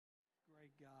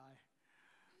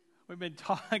We've been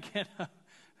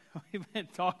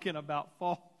talking about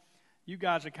fall. You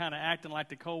guys are kind of acting like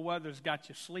the cold weather's got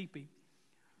you sleepy.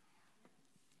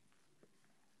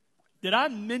 Did I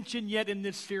mention yet in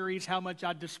this series how much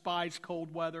I despise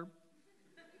cold weather?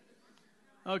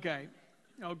 Okay.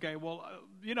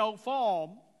 Well,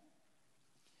 fall.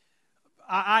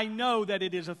 I know that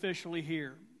it is officially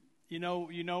here. You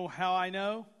know how I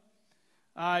know?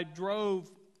 I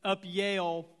drove up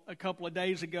Yale a couple of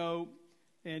days ago,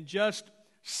 and just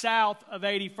south of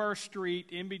 81st Street,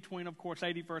 in between, of course,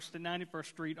 81st and 91st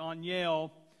Street on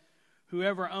Yale,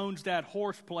 whoever owns that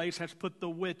horse place has put the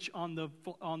witch on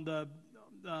the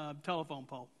telephone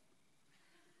pole.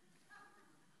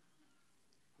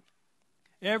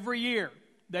 Every year,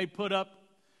 they put up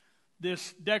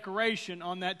this decoration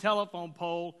on that telephone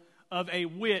pole of a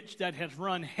witch that has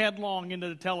run headlong into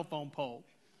the telephone pole.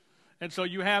 And so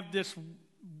you have this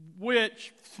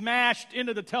witch smashed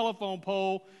into the telephone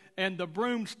pole and the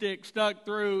broomstick stuck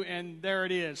through, and there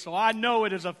it is. So I know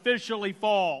it is officially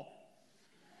fall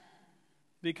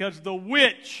because the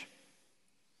witch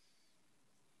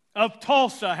of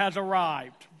Tulsa has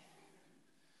arrived.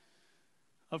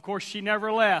 Of course, she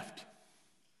never left.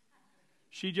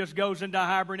 She just goes into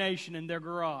hibernation in their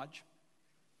garage.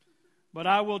 But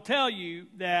I will tell you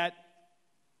that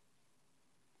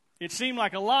it seemed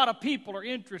like a lot of people are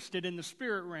interested in the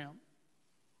spirit realm.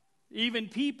 Even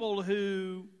people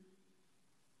who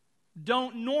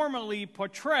don't normally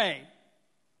portray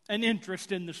an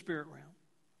interest in the spirit realm.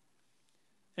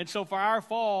 And so for our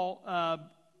fall,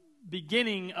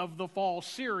 beginning of the fall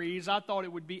series, I thought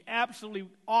it would be absolutely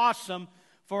awesome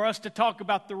for us to talk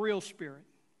about the real spirit.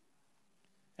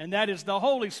 And that is the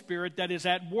Holy Spirit that is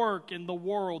at work in the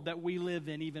world that we live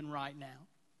in even right now.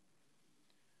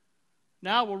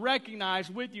 Now, I will recognize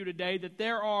with you today that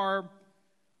there are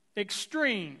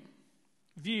extreme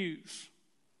views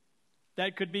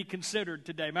that could be considered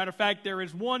today. Matter of fact, there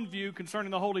is one view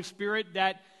concerning the Holy Spirit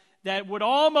that would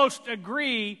almost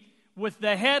agree with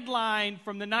the headline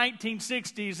from the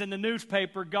 1960s in the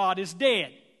newspaper, God is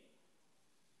dead.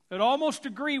 It would almost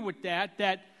agree with that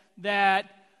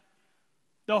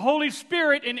the Holy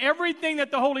Spirit and everything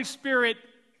that the Holy Spirit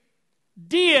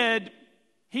did,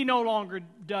 He no longer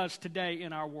does today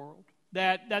in our world.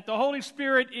 That the Holy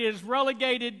Spirit is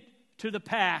relegated to the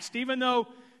past, even though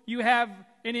you have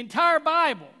an entire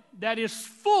Bible that is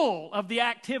full of the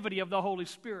activity of the Holy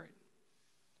Spirit.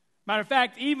 Matter of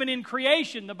fact, even in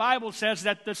creation, the Bible says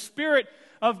that the Spirit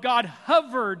of God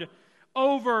hovered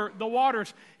over the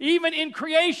waters. Even in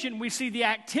creation, we see the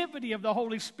activity of the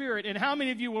Holy Spirit. And how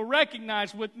many of you will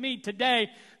recognize with me today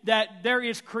that there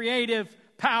is creative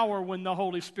power when the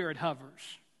Holy Spirit hovers?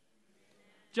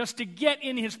 Just to get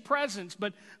in His presence.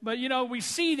 But we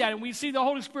see that, and we see the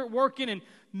Holy Spirit working in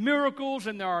miracles,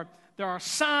 and there are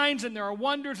signs, and there are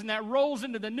wonders, and that rolls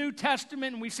into the New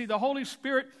Testament, and we see the Holy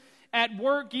Spirit at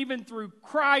work even through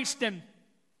Christ, and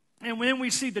when we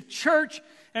see the church,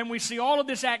 and we see all of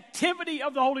this activity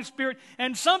of the Holy Spirit,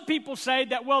 and some people say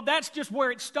that, well, that's just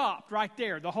where it stopped, right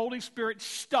there. The Holy Spirit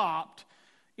stopped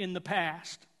in the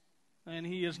past, and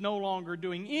He is no longer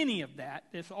doing any of that.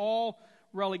 It's all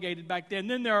relegated back then.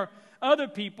 Then there are other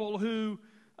people who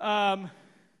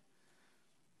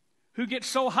get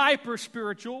so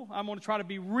hyper-spiritual. I'm going to try to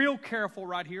be real careful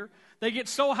right here. They get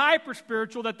so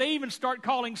hyper-spiritual that they even start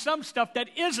calling some stuff that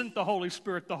isn't the Holy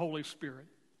Spirit the Holy Spirit.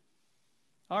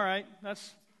 All right,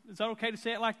 is that okay to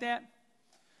say it like that?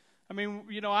 I mean,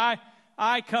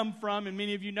 I come from, and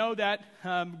many of you know that,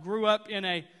 grew up in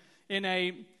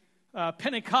a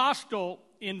Pentecostal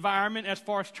environment as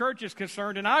far as church is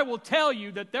concerned, and I will tell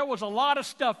you that there was a lot of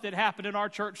stuff that happened in our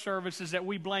church services that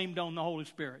we blamed on the Holy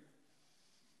Spirit.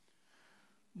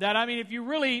 That, if you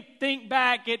really think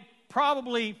back, it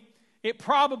probably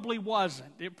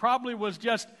wasn't. It probably was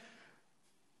just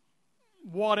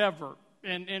whatever.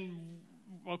 And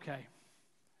okay.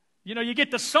 You get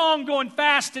the song going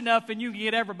fast enough and you can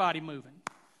get everybody moving.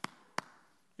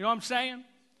 You know what I'm saying?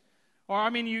 Or,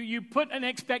 you put an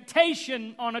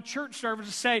expectation on a church service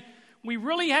to say, we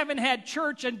really haven't had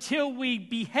church until we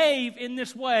behave in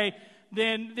this way,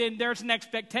 then there's an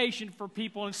expectation for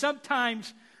people. And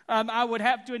sometimes, I would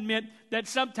have to admit that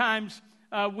sometimes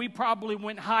we probably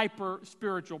went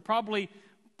hyper-spiritual, probably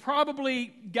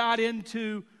got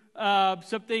into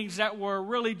some things that were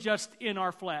really just in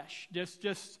our flesh,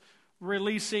 just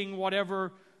releasing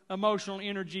whatever emotional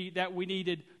energy that we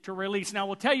needed to release. Now, I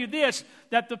will tell you this,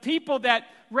 that the people that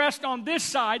rest on this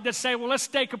side that say, well, let's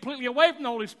stay completely away from the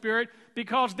Holy Spirit,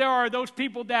 because there are those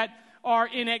people that are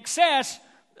in excess,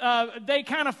 they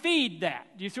kind of feed that.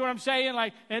 Do you see what I'm saying?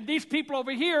 Like, and these people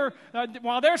over here,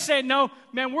 while they're saying, no,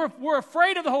 man, we're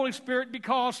afraid of the Holy Spirit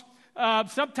because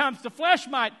sometimes the flesh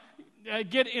might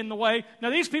get in the way. Now,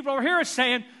 these people over here are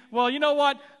saying, well, you know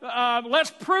what?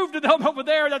 Let's prove to them over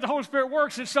there that the Holy Spirit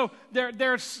works. And so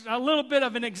there's a little bit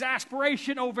of an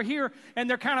exasperation over here, and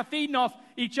they're kind of feeding off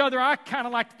each other. I kind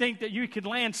of like to think that you could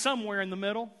land somewhere in the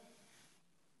middle.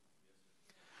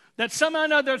 That somehow or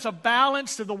another there's a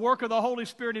balance to the work of the Holy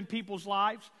Spirit in people's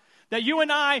lives. That you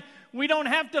and I, we don't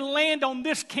have to land on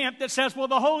this camp that says, well,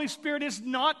 the Holy Spirit is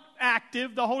not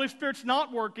active, the Holy Spirit's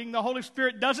not working, the Holy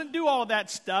Spirit doesn't do all that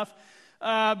stuff.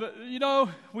 But, you know,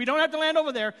 we don't have to land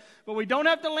over there, but we don't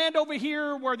have to land over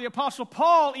here where the Apostle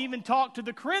Paul even talked to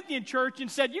the Corinthian church and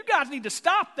said, you guys need to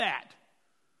stop that.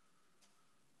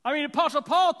 I mean, Apostle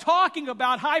Paul talking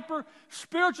about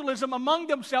hyper-spiritualism among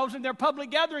themselves in their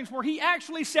public gatherings where he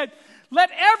actually said,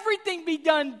 let everything be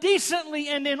done decently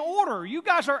and in order. You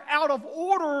guys are out of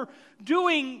order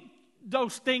doing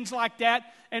those things like that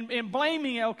and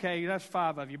blaming it. Okay, that's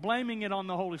 5 of you. Blaming it on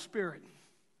the Holy Spirit.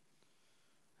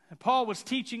 And Paul was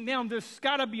teaching them there's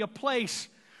got to be a place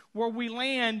where we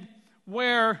land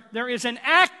where there is an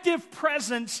active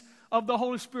presence of the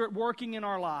Holy Spirit working in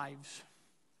our lives.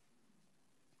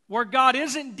 Where God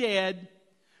isn't dead,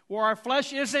 where our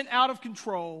flesh isn't out of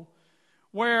control,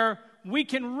 where we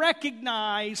can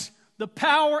recognize the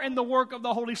power and the work of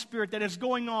the Holy Spirit that is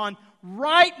going on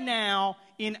right now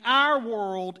in our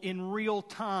world in real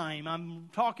time. I'm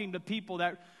talking to people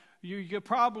that you could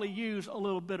probably use a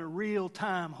little bit of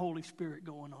real-time Holy Spirit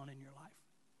going on in your life.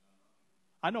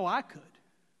 I know I could.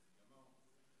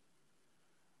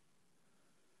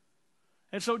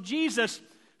 And so Jesus,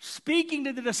 speaking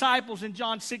to the disciples in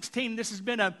John 16, this has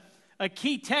been a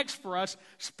key text for us.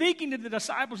 Speaking to the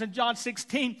disciples in John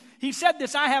 16, he said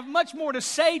this, I have much more to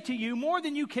say to you, more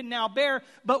than you can now bear,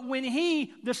 but when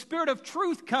he, the Spirit of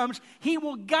truth, comes, he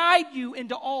will guide you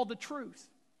into all the truth.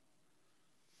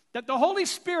 That the Holy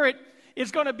Spirit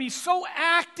is going to be so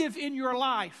active in your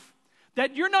life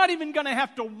that you're not even going to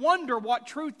have to wonder what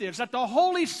truth is. That the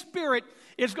Holy Spirit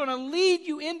is going to lead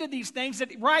you into these things that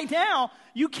right now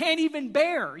you can't even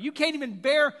bear. You can't even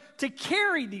bear to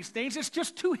carry these things. It's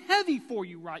just too heavy for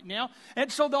you right now.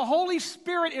 And so the Holy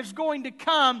Spirit is going to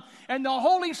come, and the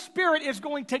Holy Spirit is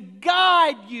going to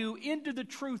guide you into the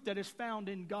truth that is found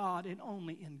in God and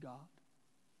only in God.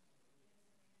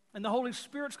 And the Holy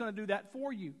Spirit's going to do that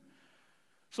for you.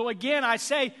 So again, I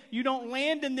say, you don't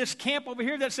land in this camp over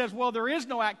here that says, well, there is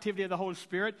no activity of the Holy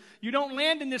Spirit. You don't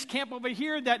land in this camp over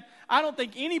here that I don't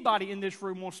think anybody in this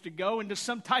room wants to go into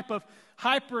some type of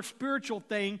hyper-spiritual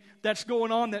thing that's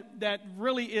going on that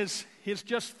really is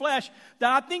just flesh.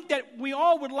 That I think that we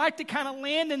all would like to kind of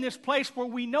land in this place where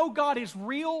we know God is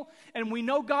real and we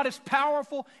know God is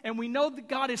powerful and we know that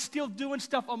God is still doing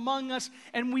stuff among us,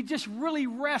 and we just really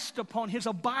rest upon His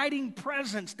abiding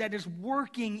presence that is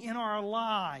working in our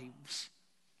lives.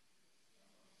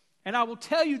 And I will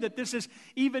tell you that this is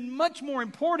even much more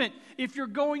important if you're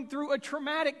going through a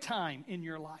traumatic time in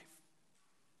your life.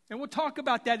 And we'll talk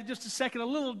about that in just a second, a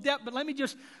little depth, but let me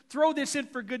just throw this in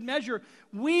for good measure.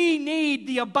 We need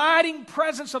the abiding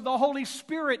presence of the Holy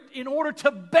Spirit in order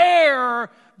to bear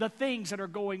the things that are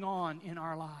going on in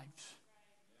our lives.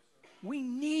 We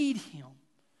need Him.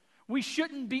 We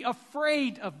shouldn't be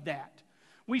afraid of that.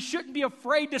 We shouldn't be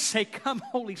afraid to say, come,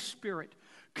 Holy Spirit.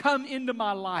 Come into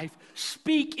my life.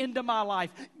 Speak into my life.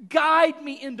 Guide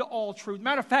me into all truth.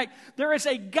 Matter of fact, there is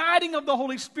a guiding of the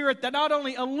Holy Spirit that not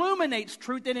only illuminates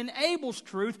truth, it enables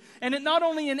truth. And it not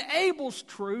only enables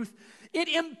truth, it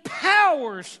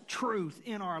empowers truth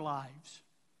in our lives.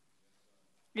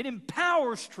 It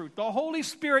empowers truth. The Holy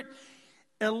Spirit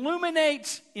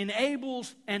illuminates,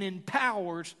 enables, and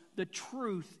empowers the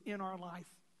truth in our life.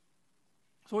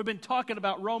 So we've been talking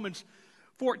about Romans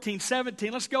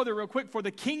 14:17. Let's go there real quick. For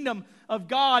the kingdom of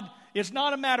God is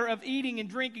not a matter of eating and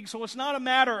drinking, so it's not a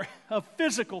matter of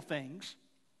physical things.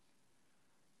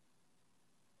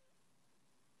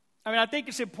 I mean, I think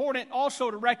it's important also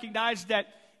to recognize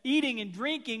that eating and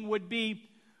drinking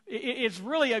is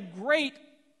really a great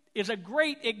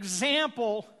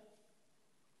example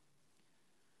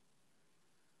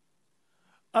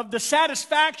of the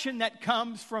satisfaction that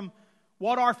comes from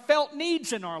what are felt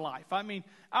needs in our life. I mean,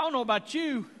 I don't know about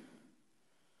you,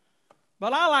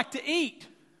 but I like to eat.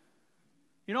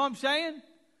 You know what I'm saying?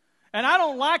 And I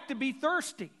don't like to be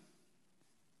thirsty.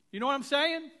 You know what I'm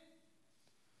saying?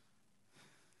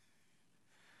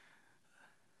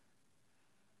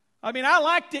 I mean, I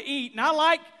like to eat, and I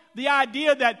like the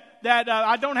idea that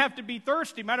I don't have to be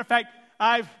thirsty. Matter of fact,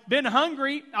 I've been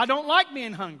hungry. I don't like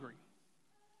being hungry.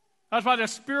 That's why the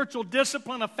spiritual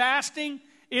discipline of fasting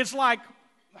is like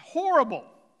horrible.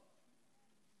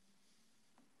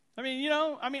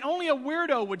 Only a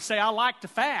weirdo would say, I like to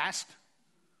fast.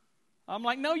 I'm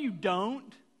like, no, you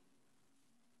don't.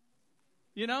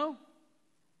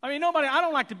 I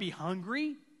don't like to be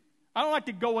hungry. I don't like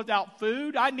to go without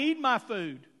food. I need my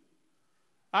food.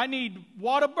 I need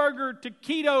Whataburger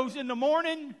taquitos in the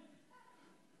morning.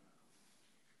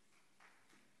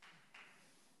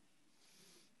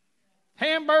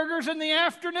 Hamburgers in the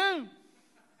afternoon.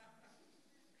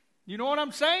 You know what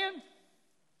I'm saying?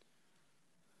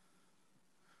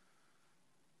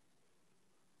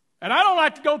 And I don't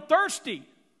like to go thirsty.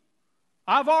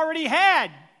 I've already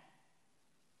had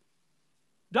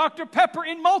Dr. Pepper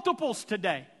in multiples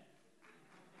today.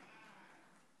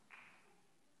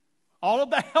 All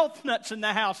of the health nuts in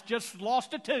the house just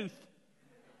lost a tooth.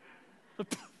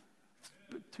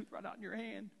 Tooth right out in your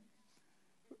hand.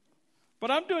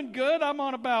 But I'm doing good. I'm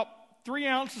on about 3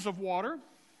 ounces of water.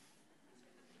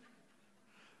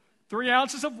 3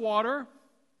 ounces of water.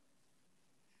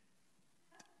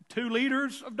 2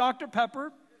 liters of Dr.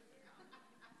 Pepper.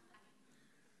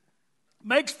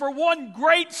 Makes for one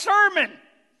great sermon.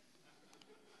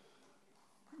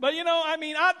 But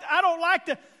I don't like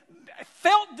to.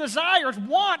 Felt desires,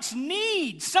 wants,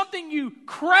 needs, something you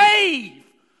crave.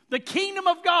 The kingdom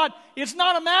of God is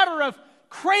not a matter of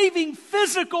craving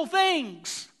physical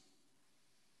things.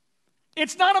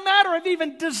 It's not a matter of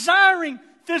even desiring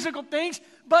physical things,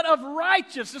 but of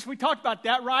righteousness. We talked about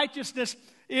that. Righteousness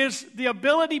is the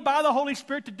ability by the Holy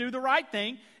Spirit to do the right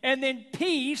thing. And then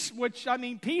peace,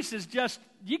 peace is just,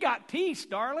 you got peace,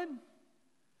 darling.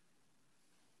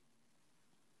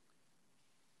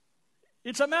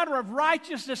 It's a matter of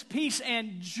righteousness, peace,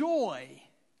 and joy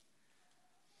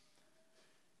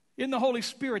in the Holy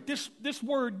Spirit. This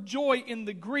word joy in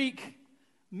the Greek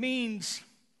means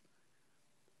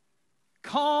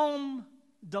calm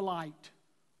delight.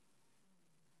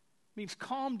 It means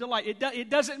calm delight. It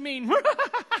doesn't mean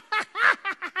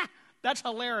that's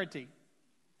hilarity.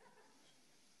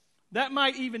 That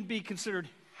might even be considered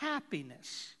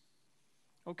happiness.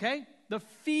 Okay? The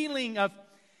feeling of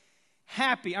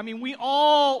happy. We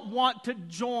all want to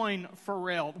join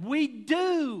Pharrell. We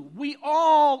do. We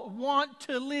all want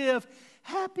to live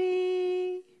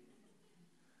happy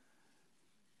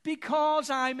because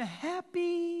I'm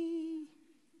happy.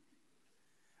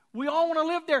 We all want to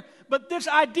live there. But this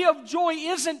idea of joy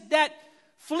isn't that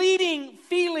fleeting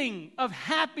feeling of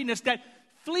happiness, that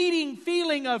fleeting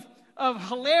feeling of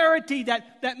hilarity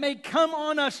that may come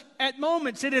on us at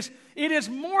moments. It is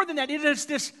more than that. It is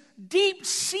this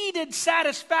deep-seated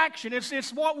satisfaction.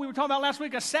 It's what we were talking about last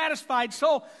week, a satisfied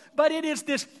soul. But it is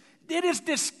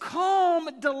this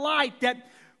calm delight that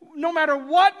no matter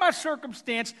what my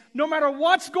circumstance, no matter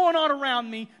what's going on around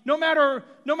me, no matter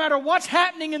what's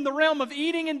happening in the realm of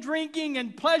eating and drinking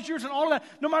and pleasures and all of that,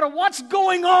 no matter what's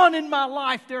going on in my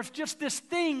life, there's just this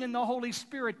thing in the Holy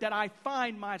Spirit that I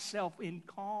find myself in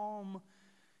calm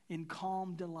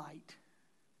delight,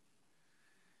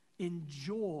 in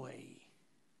joy.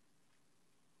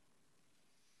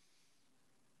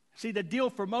 See, the deal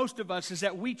for most of us is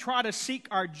that we try to seek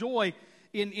our joy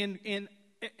in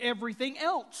everything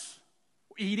else.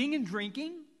 Eating and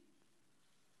drinking,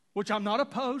 which I'm not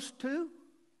opposed to.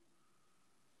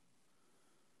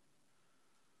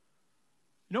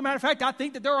 No matter of fact, I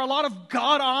think that there are a lot of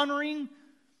God-honoring,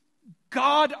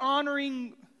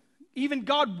 even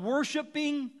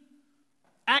God-worshiping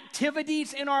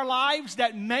activities in our lives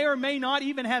that may or may not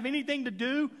even have anything to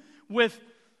do with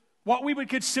what we would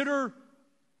consider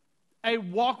a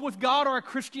walk with God or a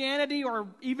Christianity or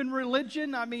even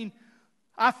religion.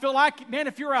 I feel like, man,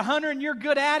 if you're a hunter and you're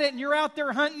good at it and you're out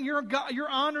there hunting, you're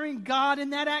honoring God in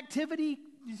that activity.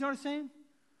 You know what I'm saying?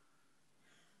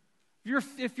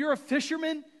 If you're a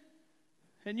fisherman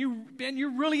and you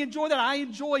really enjoy that, I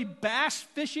enjoy bass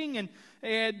fishing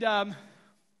and I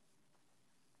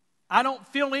don't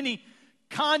feel any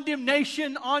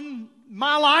condemnation on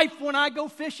my life when I go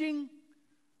fishing.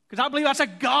 Because I believe that's a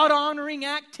God-honoring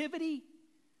activity.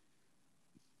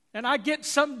 And I get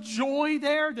some joy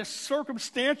there, this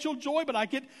circumstantial joy, but I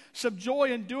get some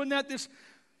joy in doing that. This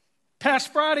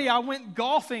past Friday, I went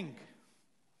golfing.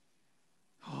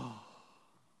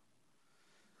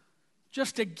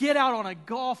 Just to get out on a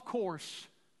golf course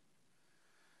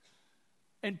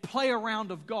and play a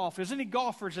round of golf. Is any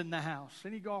golfers in the house?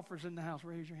 Any golfers in the house?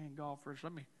 Raise your hand, golfers.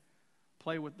 Let me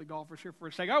play with the golfers here for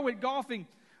a second. I went golfing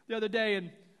the other day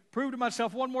and proved to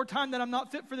myself one more time that I'm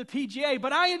not fit for the PGA,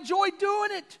 but I enjoyed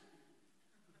doing it.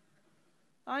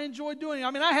 I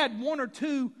had 1 or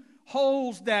 2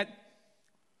 holes that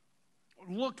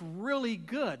looked really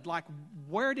good. Like,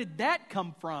 where did that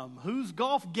come from? Whose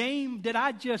golf game did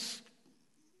I just...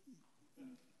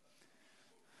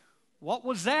 What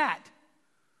was that?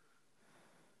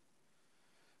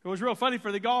 It was real funny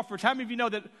for the golfers. How many of you know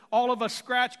that all of us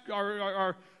scratch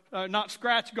are not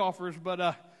scratch golfers,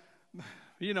 but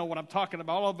you know what I'm talking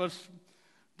about. All of us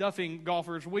duffing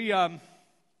golfers, we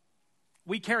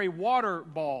carry water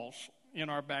balls in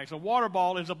our bags. A water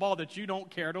ball is a ball that you don't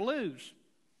care to lose.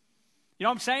 You know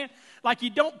what I'm saying? Like,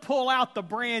 you don't pull out the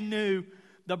brand new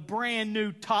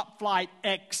Top Flight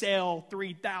XL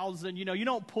 3000. You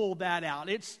don't pull that out.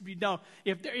 It's,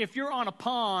 if you're on a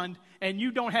pond and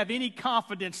you don't have any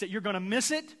confidence that you're going to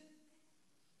miss it,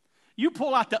 you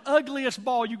pull out the ugliest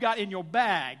ball you got in your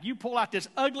bag. You pull out this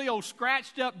ugly old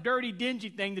scratched up, dirty, dingy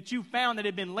thing that you found that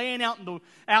had been laying out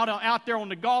out there on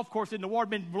the golf course in the water,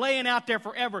 been laying out there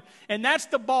forever. And that's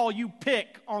the ball you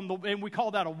pick and we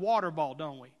call that a water ball,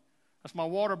 don't we? That's my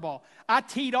water ball. I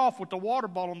teed off with the water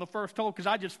ball on the first hole because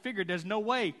I just figured there's no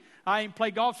way. I ain't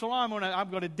played golf so long. I'm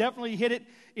going to definitely hit it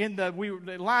we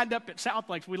lined up at South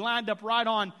Lakes. We lined up right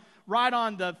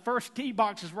on the first tee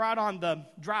boxes, right on the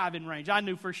driving range. I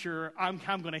knew for sure I'm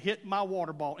going to hit my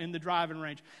water ball in the driving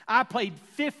range. I played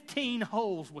 15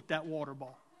 holes with that water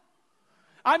ball.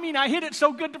 I mean, I hit it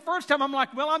so good the first time, I'm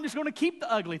like, well, I'm just going to keep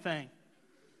the ugly thing.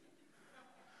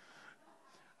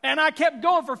 And I kept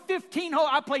going for 15 holes.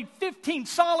 I played 15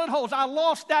 solid holes. I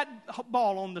lost that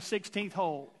ball on the 16th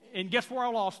hole. And guess where I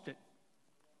lost it?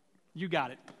 You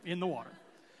got it, in the water.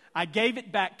 I gave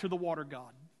it back to the water god.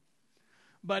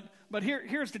 But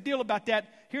here's the deal about that.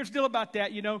 Here's the deal about that,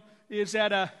 is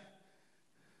that,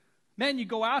 man, you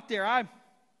go out there.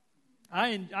 I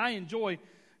enjoy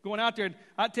going out there. And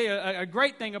I tell you, a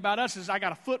great thing about us is I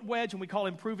got a foot wedge, and we call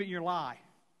improving your lie.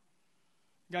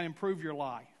 You got to improve your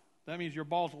lie. That means your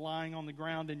ball's lying on the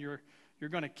ground, and you're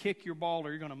going to kick your ball,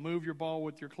 or you're going to move your ball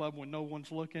with your club when no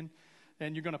one's looking,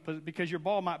 and you're going to because your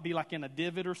ball might be like in a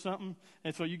divot or something,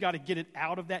 and so you got to get it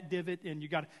out of that divot, and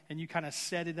you kind of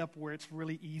set it up where it's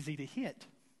really easy to hit.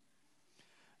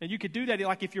 And you could do that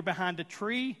like if you're behind a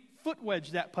tree, foot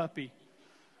wedge that puppy.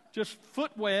 Just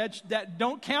foot wedge that.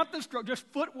 Don't count the stroke. Just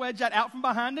foot wedge that out from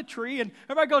behind the tree, and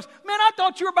everybody goes, "Man, I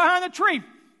thought you were behind the tree."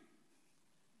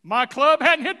 My club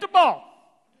hadn't hit the ball.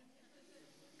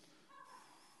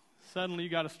 Suddenly you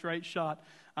got a straight shot.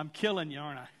 I'm killing you,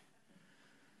 aren't I?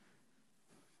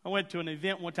 I went to an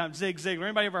event one time, Zig Ziglar.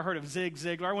 Anybody ever heard of Zig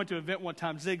Ziglar? I went to an event one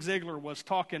time. Zig Ziglar was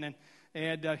talking,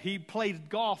 and he played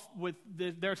golf with,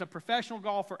 there's a professional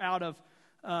golfer out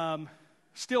of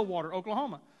Stillwater,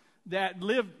 Oklahoma, that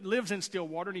lives in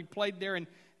Stillwater, and he played there, and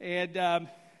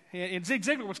Zig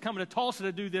Ziglar was coming to Tulsa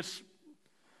to do this.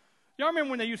 Y'all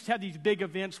remember when they used to have these big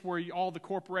events where all the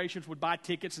corporations would buy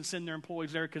tickets and send their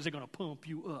employees there because they're going to pump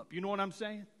you up? You know what I'm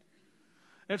saying?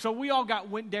 And so we all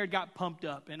went there, got pumped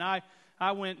up. And I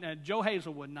went, Joe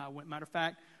Hazelwood and I went, matter of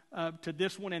fact, to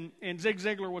this one. And Zig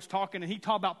Ziglar was talking, and he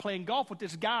talked about playing golf with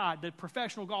this guy, the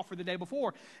professional golfer the day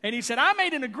before. And he said, I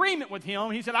made an agreement with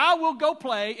him. He said, I will go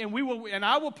play, and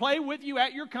I will play with you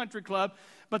at your country club.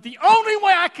 But the only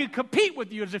way I could compete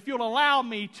with you is if you'll allow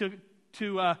me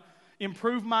to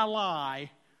improve my lie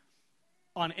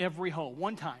on every hole,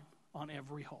 one time on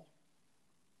every hole.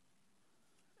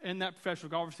 And that professional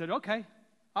golfer said, okay,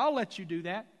 I'll let you do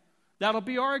that. That'll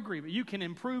be our agreement. You can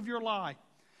improve your lie.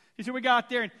 He said, we got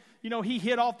there, and, he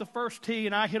hit off the first tee,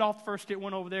 and I hit off the first tee,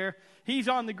 went over there. He's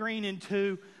on the green in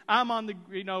 2. I'm on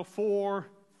the, 4,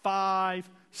 5,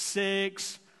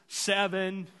 6,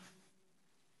 7.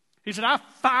 He said, I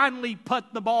finally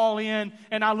put the ball in,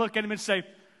 and I look at him and say,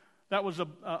 that was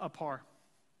a par,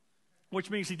 which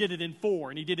means he did it in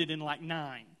 4, and he did it in like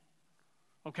 9.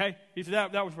 Okay? He said,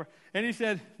 that was, and he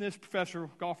said, this professor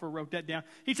golfer wrote that down.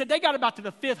 He said, they got about to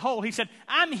the 5th hole. He said,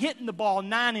 I'm hitting the ball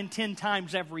 9 and 10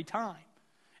 times every time.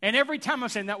 And every time I'm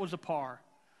saying, that was a par.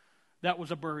 That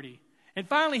was a birdie. And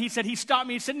finally, he said, he stopped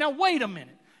me. He said, now wait a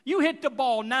minute. You hit the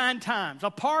ball 9 times. A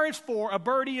par is 4, a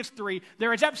birdie is 3.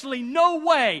 There is absolutely no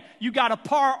way you got a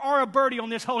par or a birdie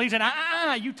on this hole. He said,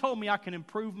 you told me I can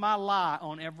improve my lie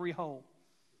on every hole.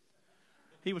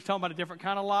 He was talking about a different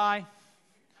kind of lie.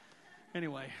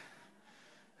 Anyway,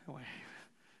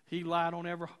 he lied on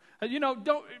every,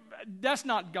 that's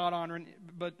not God honoring,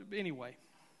 but anyway.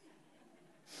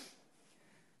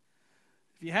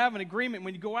 If you have an agreement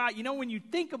when you go out, when you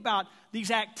think about these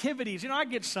activities, I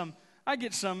get some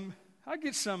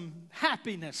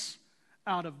happiness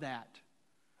out of that.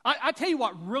 I tell you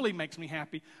what really makes me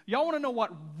happy. Y'all want to know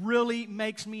what really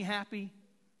makes me happy?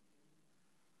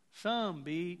 Some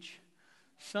beach,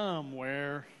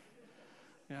 somewhere.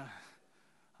 Yeah.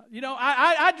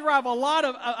 I drive a lot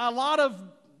of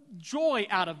joy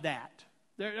out of that.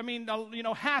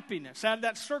 Happiness out of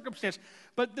that circumstance.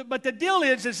 But the deal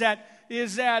is that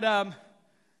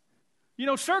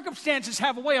circumstances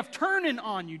have a way of turning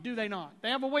on you, do they not? They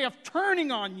have a way of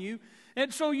turning on you.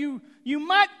 And so you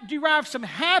might derive some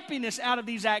happiness out of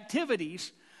these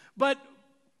activities, but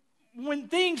when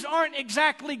things aren't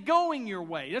exactly going your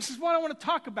way, this is what I want to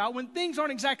talk about. When things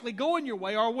aren't exactly going your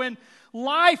way, or when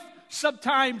life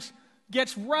sometimes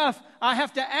gets rough, I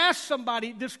have to ask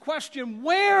somebody this question: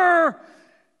 where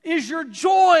is your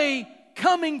joy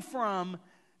coming from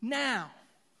now?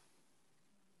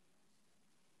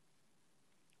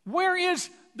 Where is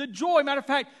the joy? Matter of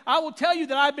fact, I will tell you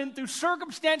that I've been through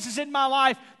circumstances in my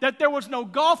life that there was no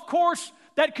golf course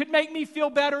that could make me feel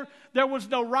better. There was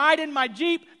no ride in my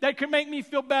Jeep that could make me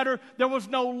feel better. There was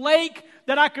no lake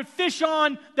that I could fish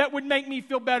on that would make me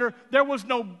feel better. There was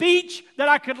no beach that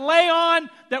I could lay on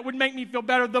that would make me feel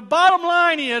better. The bottom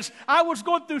line is, I was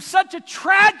going through such a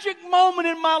tragic moment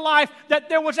in my life that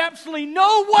there was absolutely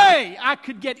no way I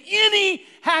could get any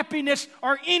happiness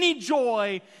or any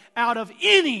joy out of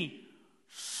any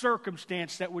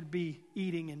circumstance that would be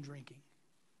eating and drinking.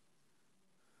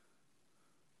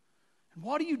 And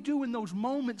what do you do in those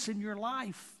moments in your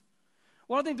life?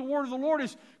 Well, I think the word of the Lord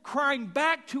is crying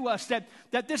back to us that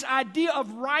this idea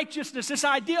of righteousness, this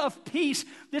idea of peace,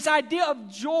 this idea of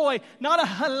joy, not a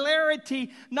hilarity,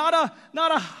 not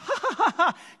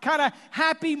a kind of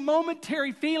happy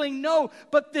momentary feeling, no,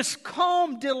 but this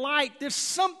calm delight, this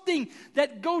something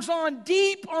that goes on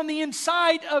deep on the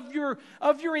inside of your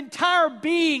entire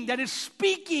being that is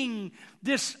speaking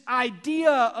this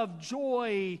idea of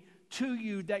joy to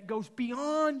you that goes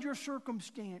beyond your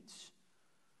circumstance,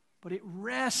 but it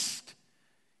rests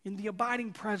in the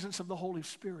abiding presence of the Holy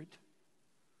Spirit.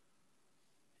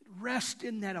 It rests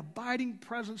in that abiding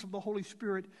presence of the Holy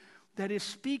Spirit that is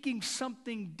speaking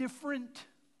something different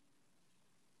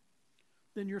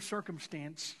than your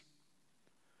circumstance.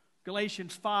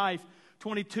 Galatians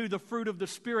 5:22, the fruit of the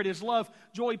Spirit is love,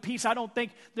 joy, peace. I don't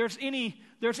think there's any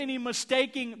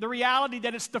mistaking the reality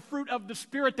that it's the fruit of the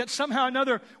Spirit, that somehow or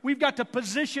another we've got to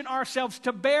position ourselves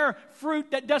to bear fruit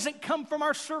that doesn't come from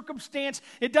our circumstance.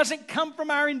 It doesn't come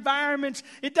from our environments.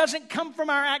 It doesn't come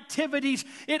from our activities.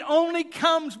 It only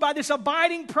comes by this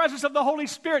abiding presence of the Holy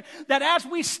Spirit, that as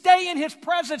we stay in His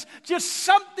presence, just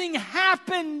something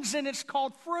happens, and it's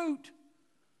called fruit.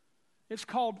 It's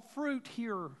called fruit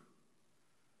here.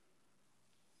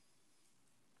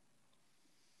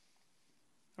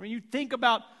 I mean, you think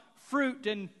about fruit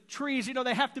and trees,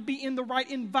 they have to be in the right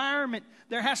environment.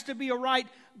 There has to be a right,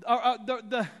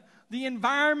 the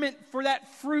environment for that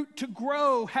fruit to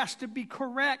grow has to be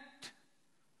correct.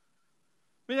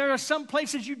 I mean, there are some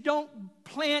places you don't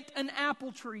plant an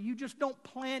apple tree. You just don't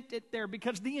plant it there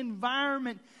because the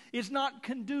environment is not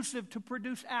conducive to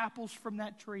produce apples from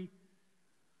that tree.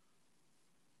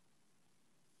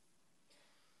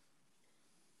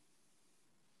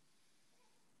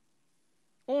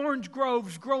 Orange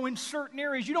groves grow in certain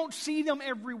areas. You don't see them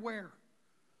everywhere.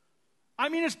 I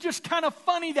mean, it's just kind of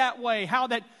funny that way, how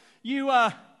that you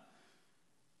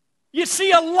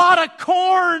see a lot of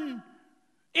corn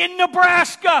in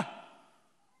Nebraska,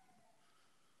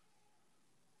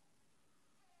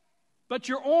 but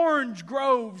your orange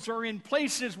groves are in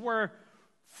places where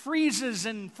freezes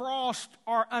and frost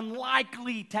are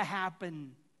unlikely to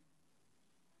happen.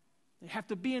 They have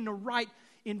to be in the right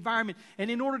environment. And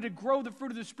in order to grow the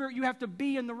fruit of the Spirit, you have to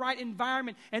be in the right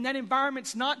environment. And that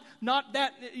environment's not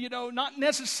that, not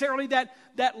necessarily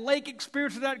that lake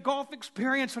experience or that golf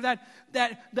experience or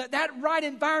that right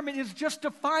environment is just to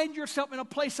find yourself in a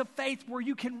place of faith where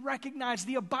you can recognize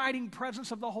the abiding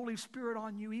presence of the Holy Spirit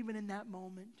on you, even in that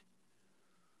moment.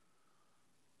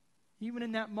 Even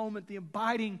in that moment, the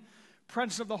abiding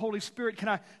presence of the Holy Spirit. Can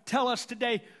I tell us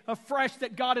today afresh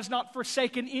that God has not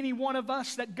forsaken any one of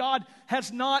us, that God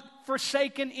has not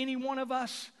forsaken any one of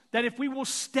us, that if we will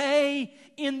stay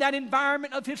in that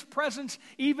environment of His presence,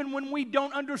 even when we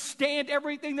don't understand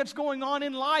everything that's going on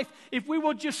in life, if we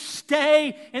will just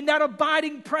stay in that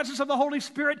abiding presence of the Holy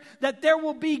Spirit, that there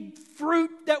will be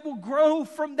fruit that will grow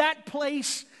from that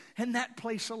place and that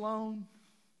place alone.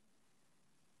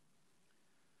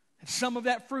 And some of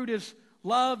that fruit is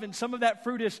love, and some of that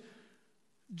fruit is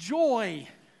joy.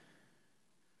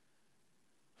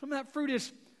 Some of that fruit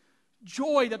is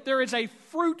joy, that there is a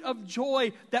fruit of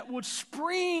joy that would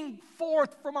spring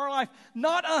forth from our life.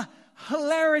 Not a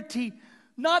hilarity,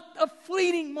 not a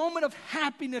fleeting moment of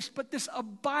happiness, but this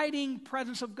abiding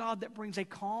presence of God that brings a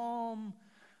calm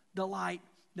delight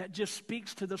that just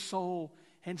speaks to the soul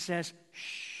and says,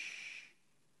 shh,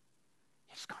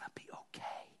 it's going to be okay.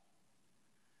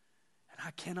 And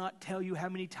I cannot tell you how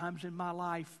many times in my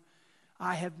life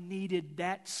I have needed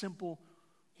that simple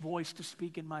voice to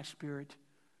speak in my spirit.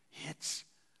 It's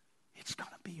going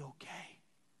to be okay.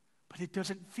 But it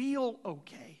doesn't feel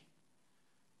okay.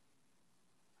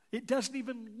 It doesn't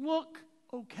even look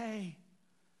okay.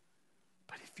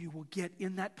 But if you will get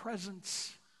in that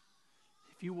presence,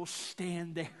 if you will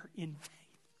stand there in faith.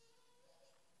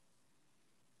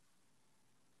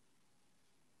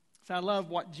 So I love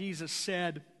what Jesus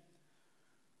said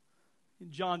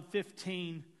in John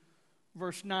 15,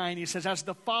 verse 9. He says, as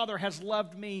the Father has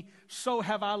loved me, so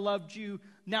have I loved you.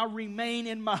 Now remain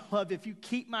in my love. If you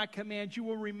keep my commands, you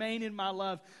will remain in my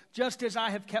love, just as I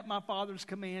have kept my Father's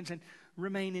commands and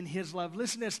remain in his love.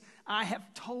 Listen to this. I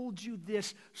have told you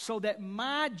this so that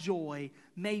my joy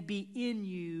may be in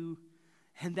you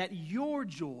and that your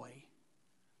joy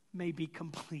may be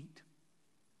complete.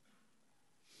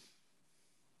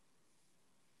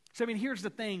 So, here's the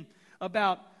thing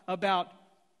about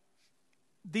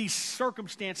these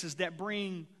circumstances that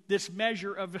bring this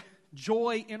measure of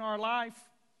joy in our life.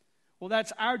 Well,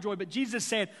 that's our joy. But Jesus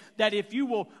said that if you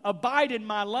will abide in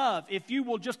my love, if you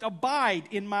will just abide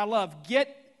in my love,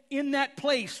 get in that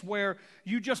place where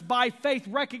you just by faith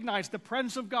recognize the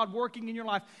presence of God working in your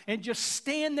life and just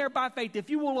stand there by faith. If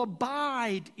you will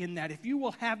abide in that, if you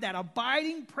will have that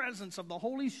abiding presence of the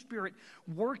Holy Spirit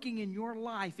working in your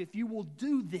life, if you will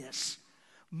do this,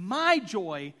 my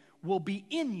joy will be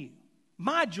in you.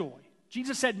 My joy.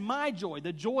 Jesus said, my joy,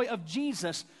 the joy of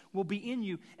Jesus will be in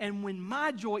you. And when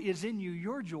my joy is in you,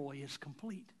 your joy is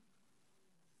complete.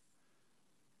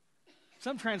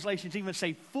 Some translations even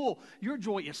say full. Your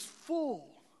joy is full.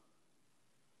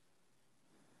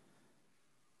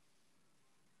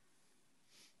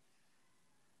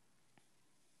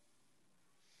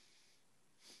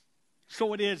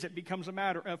 So it becomes a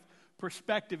matter of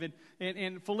perspective.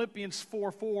 And Philippians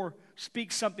 4:4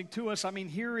 speaks something to us.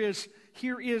 Here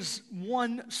is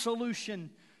one solution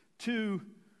to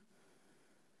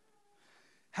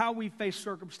how we face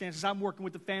circumstances. I'm working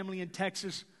with a family in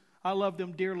Texas. I love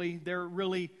them dearly. They're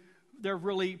really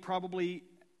probably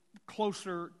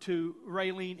closer to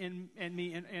Raylene and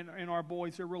me and our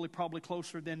boys. They're really probably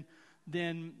closer than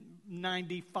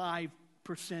 95%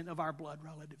 of our blood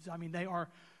relatives.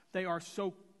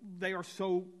 They are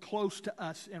so close to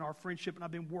us in our friendship, and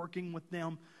I've been working with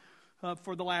them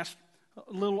for the last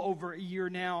little over a year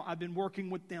now. I've been working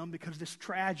with them because this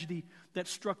tragedy that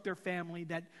struck their family,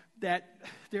 that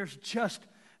there's just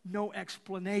no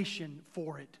explanation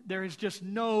for it. There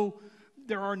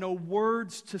are no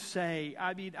words to say.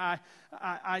 I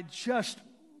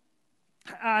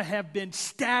have been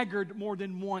staggered more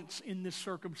than once in this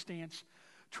circumstance,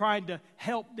 trying to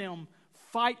help them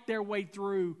fight their way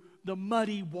through the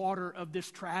muddy water of this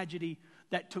tragedy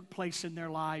that took place in their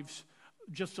lives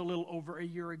just a little over a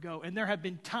year ago. And there have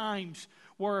been times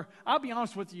where, I'll be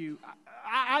honest with you,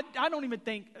 I don't even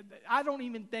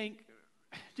think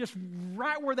just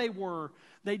right where they were,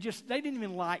 they didn't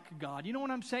even like God. You know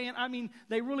what I'm saying?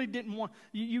 They really didn't want,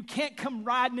 you can't come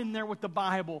riding in there with the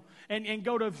Bible and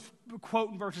go to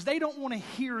quoting verses. They don't want to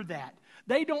hear that.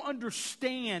 They don't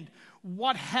understand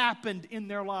what happened in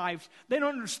their lives. They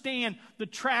don't understand the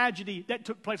tragedy that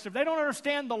took place. They don't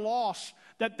understand the loss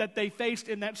that they faced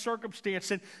in that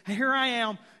circumstance. And here I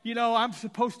am, I'm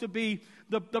supposed to be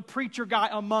the preacher guy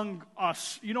among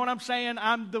us. You know what I'm saying?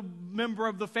 I'm the member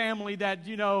of the family that,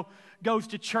 goes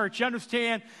to church. You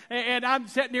understand? And I'm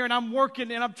sitting there and I'm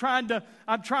working and I'm trying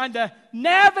to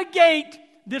navigate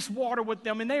this water with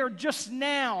them, and they are just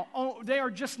now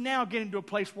getting to a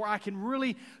place where I can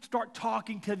really start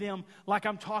talking to them like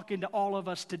I'm talking to all of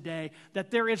us today, that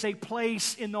there is a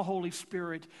place in the Holy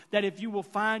Spirit that if you will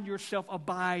find yourself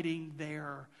abiding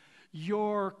there,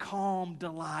 your calm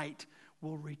delight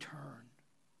will return.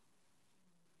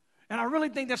 And I really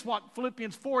think that's what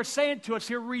Philippians 4 is saying to us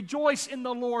here. Rejoice in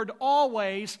the Lord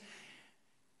always.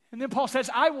 And then Paul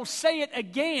says, I will say it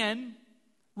again,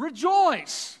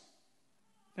 rejoice.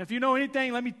 Now, if you know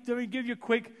anything, let me give you a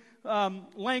quick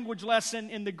language lesson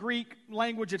in the Greek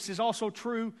language. This is also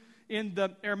true in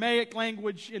the Aramaic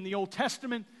language in the Old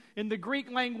Testament. In the Greek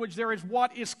language, there is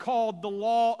what is called the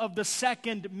law of the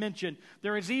second mention.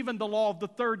 There is even the law of the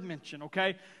third mention,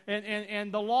 okay?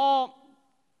 And the law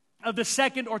of the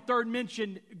second or third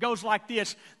mention goes like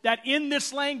this, that in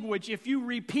this language, if you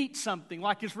repeat something,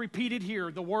 like is repeated here,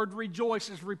 the word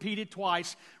rejoice is repeated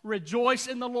twice. Rejoice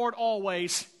in the Lord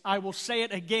always. I will say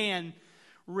it again,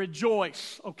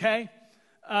 rejoice, okay?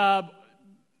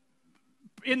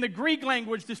 In the Greek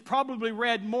language, this probably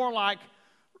read more like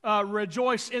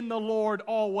rejoice in the Lord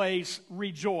always,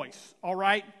 rejoice, all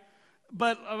right?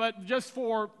 But just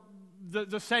for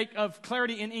the sake of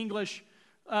clarity in English,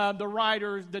 the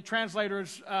writers, the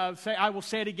translators say, I will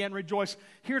say it again, rejoice.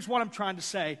 Here's what I'm trying to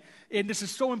say, and this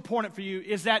is so important for you,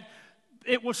 is that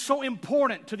it was so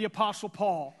important to the Apostle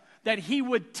Paul that he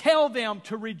would tell them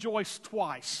to rejoice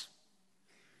twice.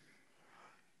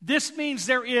 This means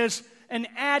there is an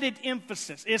added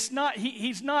emphasis. It's not,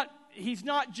 he's not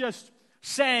just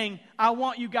saying, I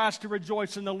want you guys to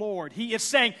rejoice in the Lord. He is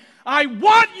saying, I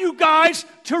want you guys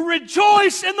to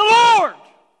rejoice in the Lord.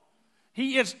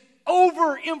 He is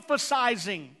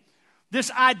overemphasizing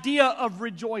this idea of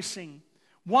rejoicing.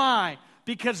 Why?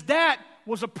 Because that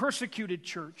was a persecuted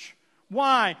church.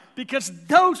 Why? Because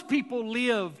those people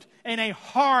lived in a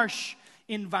harsh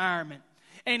environment.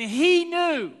 And he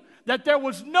knew that there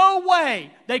was no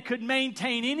way they could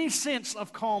maintain any sense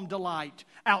of calm delight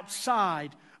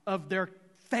outside of their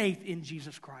faith in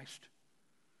Jesus Christ.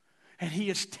 And he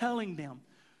is telling them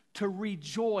to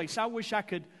rejoice. I wish I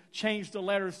could change the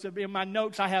letters. In my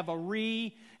notes, I have a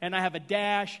re, and I have a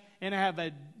dash, and I have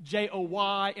a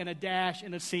J-O-Y, and a dash,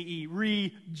 and a C-E.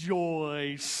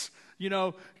 Rejoice. You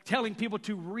know, telling people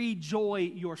to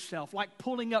rejoy yourself, like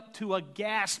pulling up to a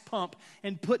gas pump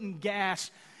and putting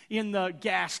gas in the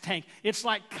gas tank. It's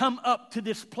like come up to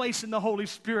this place in the Holy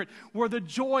Spirit where the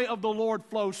joy of the Lord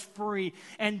flows free,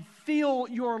 and fill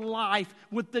your life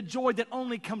with the joy that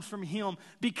only comes from Him,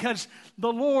 because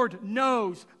the Lord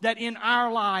knows that in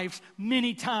our lives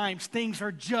many times things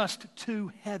are just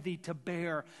too heavy to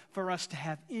bear for us to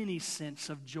have any sense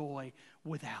of joy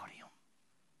without Him.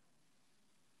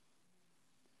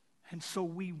 And so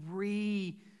we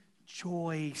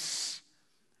rejoice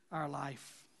our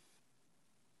life.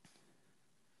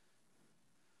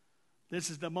 This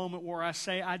is the moment where I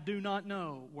say, I do not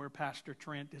know where Pastor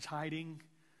Trent is hiding.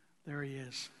 There he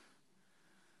is.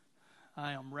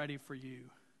 I am ready for you.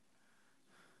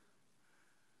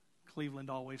 Cleveland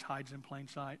always hides in plain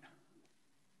sight.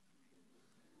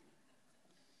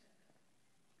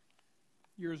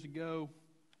 Years ago,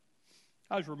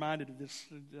 I was reminded of this.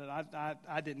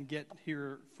 I didn't get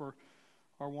here for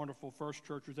our wonderful First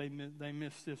Churchers. They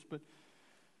missed this. But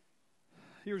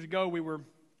years ago, we were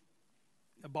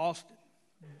in Boston.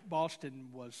 Boston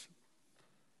was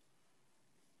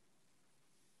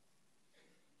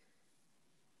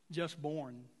just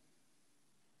born.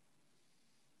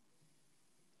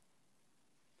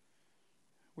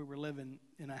 We were living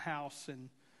in a house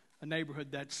in a neighborhood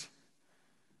that's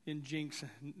in Jinx.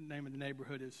 The name of the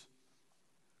neighborhood is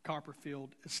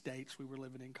Copperfield Estates. We were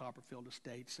living in Copperfield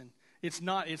Estates, and it's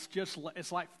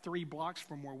like 3 blocks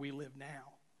from where we live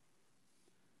now.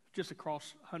 Just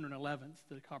across 111th,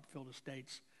 the Copperfield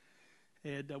Estates.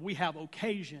 And we have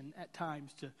occasion at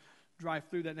times to drive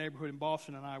through that neighborhood in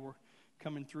Boston, and I were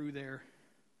coming through there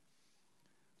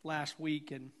last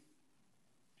week and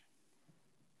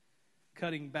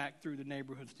cutting back through the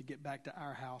neighborhoods to get back to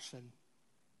our house, and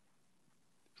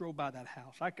drove by that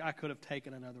house. I could have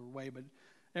taken another way, but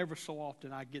ever so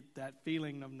often I get that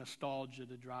feeling of nostalgia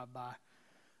to drive by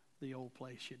the old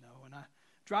place, you know. And I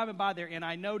driving by there, and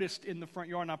I noticed in the front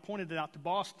yard, and I pointed it out to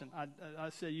Boston.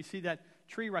 I said, you see that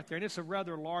tree right there? And it's a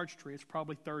rather large tree. It's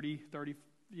probably 30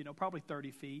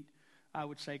 feet, I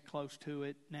would say, close to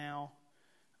it now.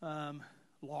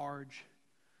 Large,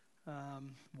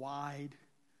 wide,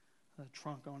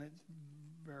 trunk on it,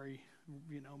 very,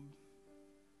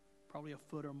 probably a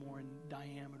foot or more in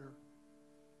diameter.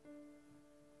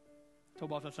 I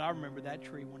told Boston, I remember that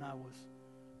tree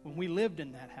when we lived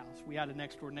in that house. We had a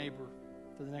next door neighbor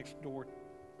to the next door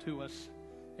to us,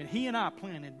 and he and I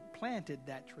planted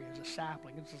that tree as a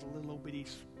sapling. It's just a little bitty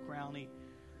scrawny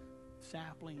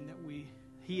sapling that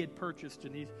he had purchased,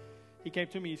 and he came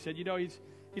to me. He said, he's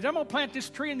I'm going to plant this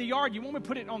tree in the yard. You want me to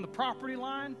put it on the property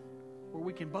line where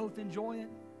we can both enjoy it?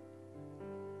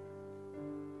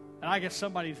 And I guess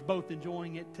somebody's both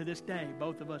enjoying it to this day.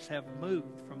 Both of us have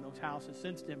moved from those houses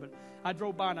since then. But I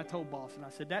drove by and I told Boston, I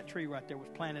said, that tree right there was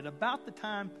planted about the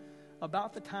time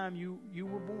you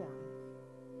were born.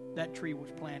 That tree was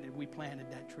planted. We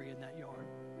planted that tree in that yard.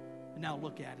 And now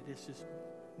look at it. It's this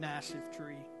massive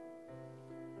tree.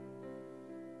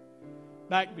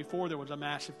 Back before there was a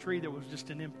massive tree, there was just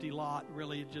an empty lot,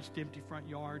 really just empty front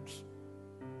yards.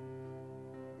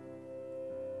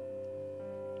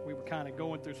 We were kind of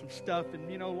going through some stuff, and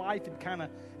life had kind of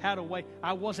had a way.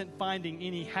 I wasn't finding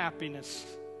any happiness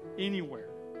anywhere.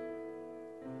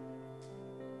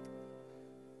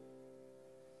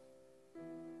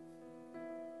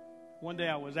 One day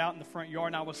I was out in the front yard,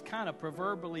 and I was kind of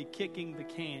proverbially kicking the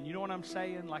can. You know what I'm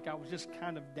saying? Like I was just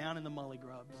kind of down in the mully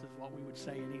grubs, is what we would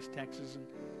say in East Texas, and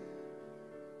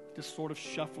just sort of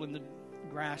shuffling the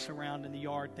grass around in the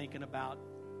yard, thinking about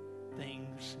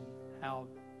things and how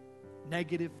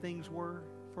negative things were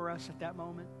for us at that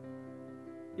moment?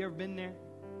 You ever been there?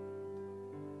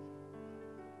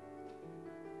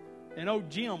 And old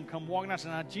Jim come walking. I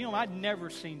said, now, Jim, I'd never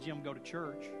seen Jim go to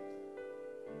church.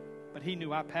 But he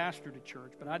knew I pastored a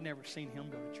church, but I'd never seen him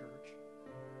go to church.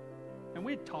 And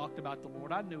we had talked about the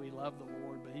Lord. I knew he loved the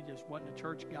Lord, but he just wasn't a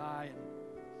church guy. And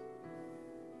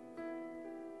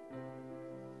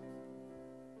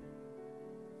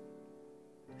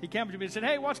he came up to me and said,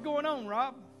 hey, what's going on,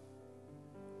 Rob?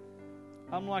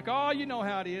 I'm like, oh, you know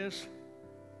how it is.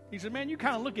 He said, man, you're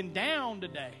kind of looking down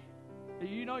today.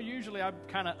 You know, usually I'm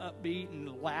kind of upbeat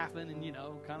and laughing and, you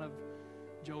know, kind of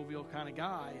jovial kind of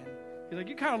guy. And he's like,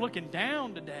 you're kind of looking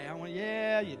down today. I went,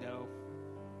 yeah, you know.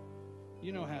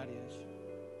 You know how it is.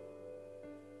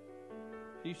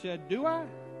 He said, do I? I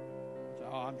said,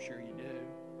 oh, I'm sure you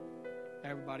do.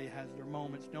 Everybody has their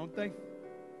moments, don't they?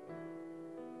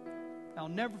 I'll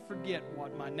never forget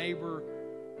what my neighbor,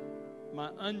 my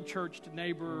unchurched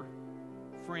neighbor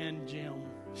friend Jim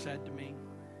said to me.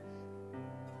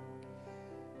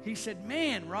 He said,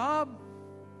 man, Rob,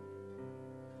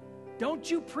 don't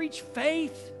you preach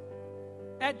faith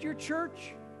at your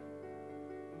church?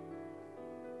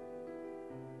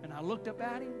 And I looked up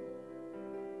at him.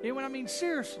 And when I mean,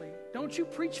 seriously, don't you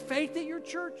preach faith at your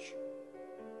church?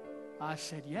 I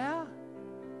said, yeah.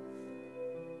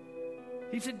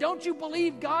 He said, don't you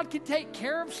believe God can take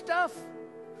care of stuff?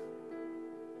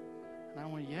 And I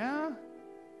went, yeah.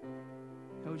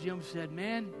 So Jim said,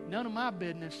 man, none of my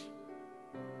business.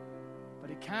 But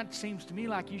it kind of seems to me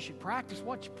like you should practice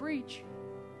what you preach.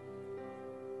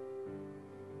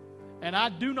 And I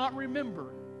do not remember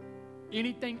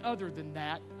anything other than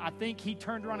that. I think he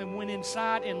turned around and went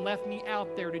inside and left me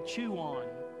out there to chew on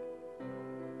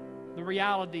the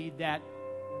reality that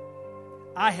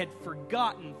I had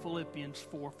forgotten Philippians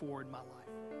 4:4 in my life.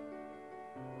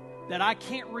 That I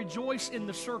can't rejoice in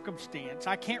the circumstance.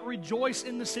 I can't rejoice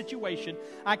in the situation.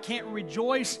 I can't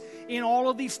rejoice in all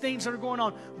of these things that are going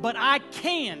on. But I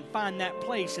can find that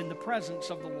place in the presence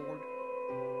of the Lord.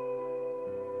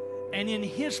 And in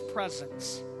His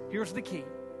presence, here's the key.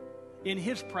 In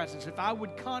His presence, if I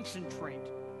would concentrate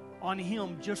on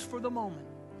Him just for the moment,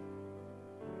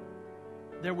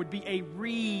 there would be a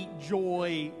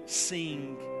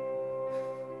rejoicing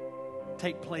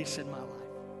take place in my life.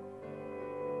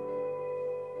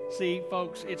 See,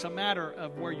 folks, it's a matter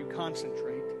of where you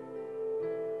concentrate.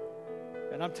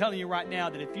 And I'm telling you right now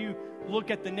that if you look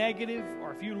at the negative,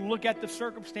 or if you look at the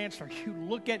circumstance, or you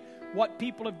look at what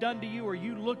people have done to you, or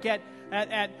you look at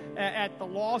the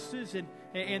losses and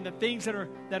the things that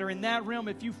are in that realm,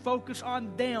 if you focus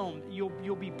on them,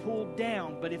 you'll be pulled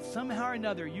down. But if somehow or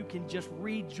another you can just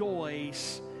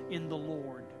rejoice in the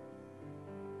Lord,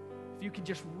 if you can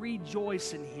just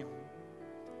rejoice in Him,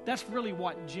 that's really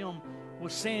what Jim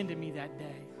was saying to me that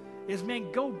day. Is,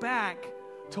 man, go back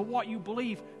to what you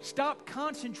believe. Stop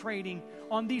concentrating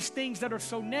on these things that are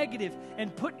so negative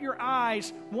and put your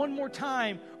eyes one more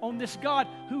time on this God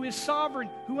who is sovereign,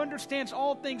 who understands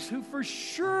all things, who for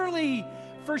surely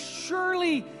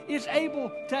is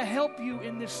able to help you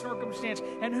in this circumstance,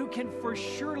 and who can for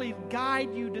surely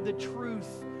guide you to the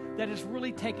truth that is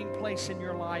really taking place in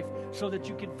your life, so that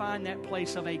you can find that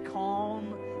place of a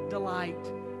calm delight.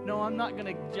 No, I'm not going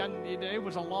to. It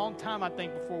was a long time, I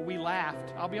think, before we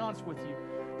laughed. I'll be honest with you.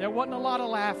 There wasn't a lot of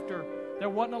laughter. There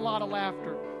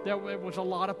was a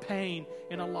lot of pain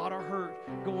and a lot of hurt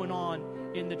going on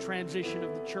in the transition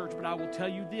of the church. But I will tell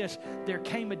you this, there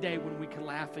came a day when we could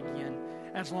laugh again,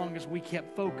 as long as we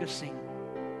kept focusing,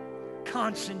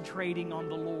 concentrating on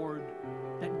the Lord,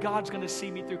 that God's going to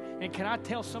see me through. And can I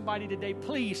tell somebody today,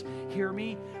 please hear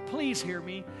me. Please hear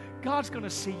me. God's going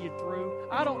to see you through.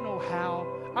 I don't know how.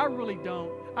 I really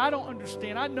don't. I don't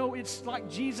understand. I know it's like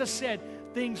Jesus said,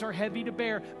 things are heavy to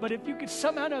bear. But if you could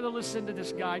somehow or another listen to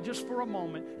this guy just for a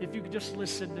moment, if you could just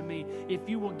listen to me, if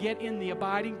you will get in the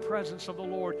abiding presence of the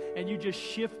Lord and you just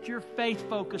shift your faith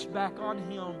focus back on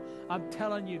Him, I'm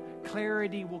telling you,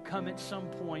 clarity will come at some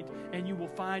point, and you will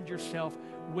find yourself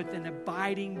with an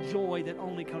abiding joy that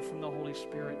only comes from the Holy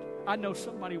Spirit. I know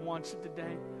somebody wants it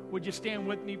today. Would you stand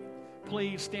with me?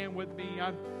 Please stand with me.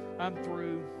 I'm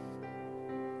through.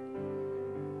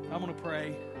 I'm going to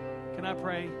pray. Can I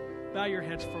pray? Bow your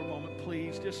heads for a moment,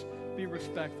 please. Just be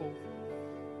respectful.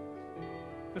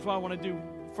 That's what I want to do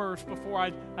first before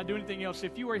I do anything else.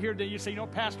 If you are here today, you say,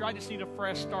 Pastor, I just need a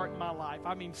fresh start in my life.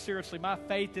 I mean, seriously, my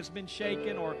faith has been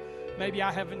shaken, or maybe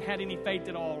I haven't had any faith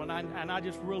at all, and I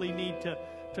just really need to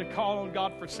call on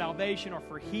God for salvation, or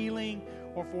for healing,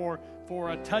 or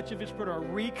for a touch of His Spirit, or a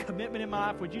recommitment in my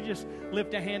life. Would you just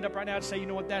lift a hand up right now and say, you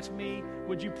know what, that's me?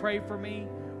 Would you pray for me?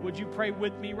 Would you pray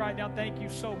with me right now? Thank you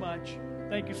so much.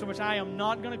 Thank you so much. I am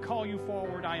not going to call you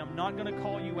forward. I am not going to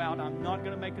call you out. I'm not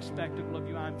going to make a spectacle of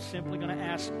you. I'm simply going to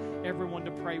ask everyone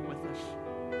to pray with us.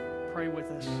 Pray with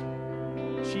us.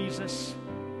 Jesus,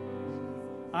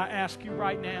 I ask you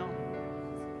right now,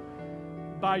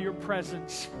 by your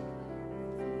presence,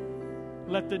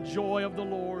 let the joy of the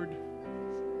Lord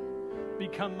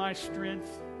become my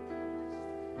strength.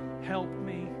 Help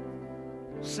me.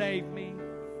 Save me.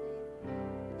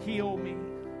 Heal me.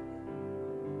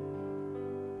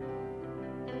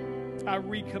 I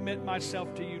recommit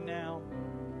myself to you now.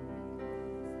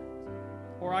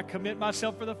 Or I commit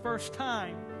myself for the first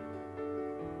time.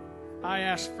 I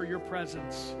ask for your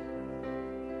presence.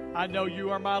 I know you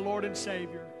are my Lord and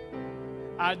Savior.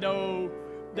 I know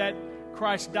that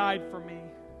Christ died for me.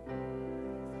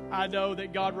 I know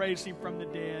that God raised him from the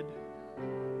dead.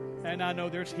 And I know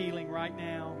there's healing right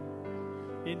now.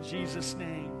 In Jesus'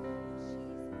 name.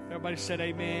 Everybody said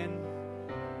amen.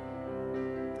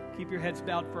 Keep your heads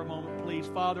bowed for a moment, please.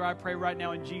 Father, I pray right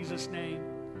now in Jesus' name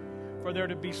for there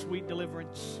to be sweet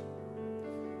deliverance.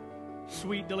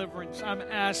 Sweet deliverance. I am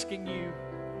asking you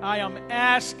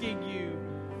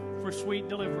for sweet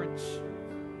deliverance.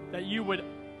 That you would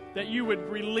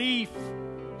relieve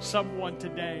someone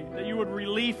today. That you would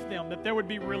relieve them. That there would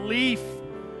be relief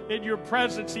in your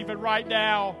presence even right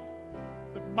now.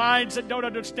 The minds that don't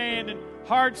understand and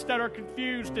hearts that are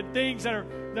confused and things that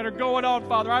are going on,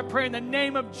 Father. I pray in the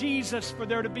name of Jesus for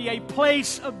there to be a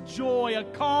place of joy, a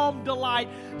calm delight,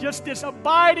 just this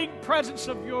abiding presence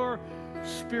of your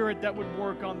Spirit that would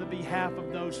work on the behalf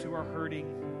of those who are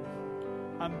hurting.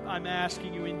 I'm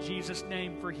asking you in Jesus'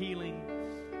 name for healing.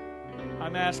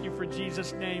 I'm asking for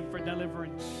Jesus' name for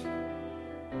deliverance.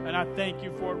 And I thank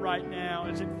you for it right now.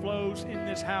 As it flows in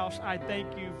this house, I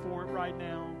thank you for it right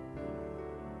now.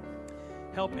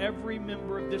 Help every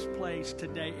member of this place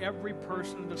today, every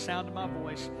person in the sound of my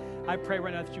voice. I pray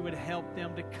right now that you would help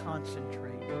them to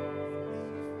concentrate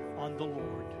on the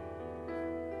Lord.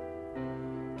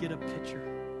 Get a picture.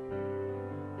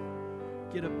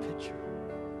 Get a picture.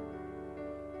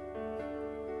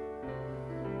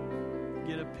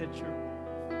 Get a picture.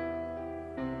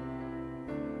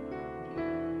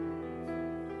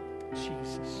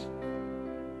 Jesus.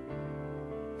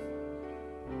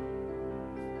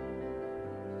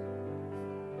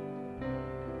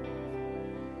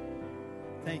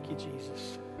 Thank you,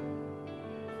 Jesus.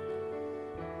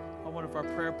 I wonder if our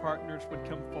prayer partners would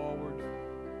come forward.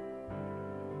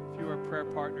 If you are a prayer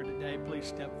partner today, please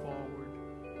step forward.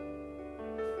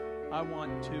 I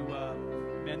want to,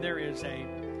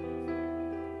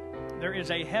 there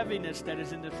is a heaviness that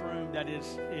is in this room that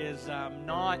is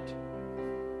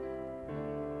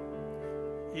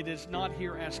not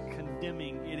here as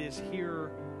condemning. It is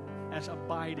here as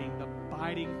abiding. The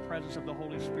abiding presence of the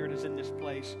Holy Spirit is in this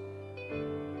place.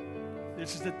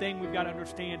 This is the thing we've got to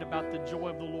understand about the joy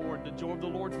of the Lord. The joy of the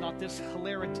Lord is not this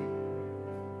hilarity.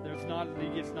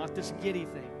 It's not this giddy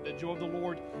thing. The joy of the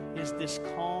Lord is this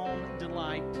calm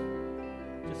delight.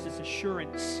 Just this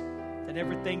assurance that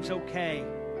everything's okay.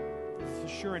 This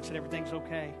assurance that everything's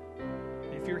okay.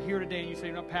 And if you're here today and you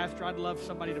say, Pastor, I'd love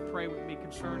somebody to pray with me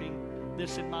concerning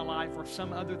this in my life or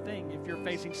some other thing. If you're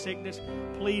facing sickness,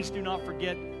 please do not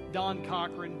forget Don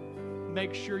Cochran.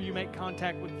 Make sure you make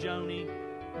contact with Joni.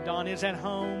 Don is at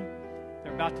home.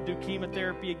 They're about to do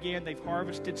chemotherapy again. They've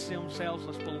harvested stem cells.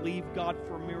 Let's believe God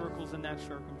for miracles in that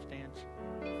circumstance.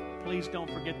 Please don't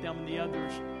forget them and the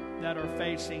others that are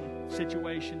facing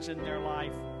situations in their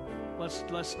life. Let's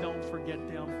don't forget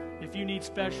them. If you need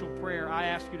special prayer, I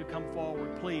ask you to come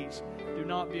forward. Please do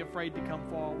not be afraid to come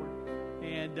forward.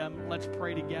 And let's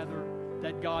pray together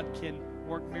that God can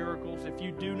work miracles. If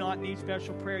you do not need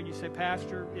special prayer and you say,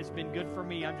 Pastor, it's been good for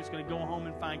me, I'm just going to go home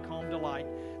and find calm delight,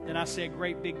 then I say a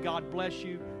great big God bless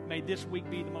you. May this week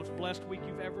be the most blessed week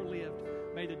you've ever lived.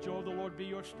 May the joy of the Lord be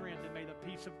your strength, and may the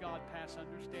peace of God pass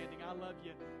understanding. I love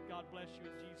you. God bless you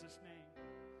in Jesus' name.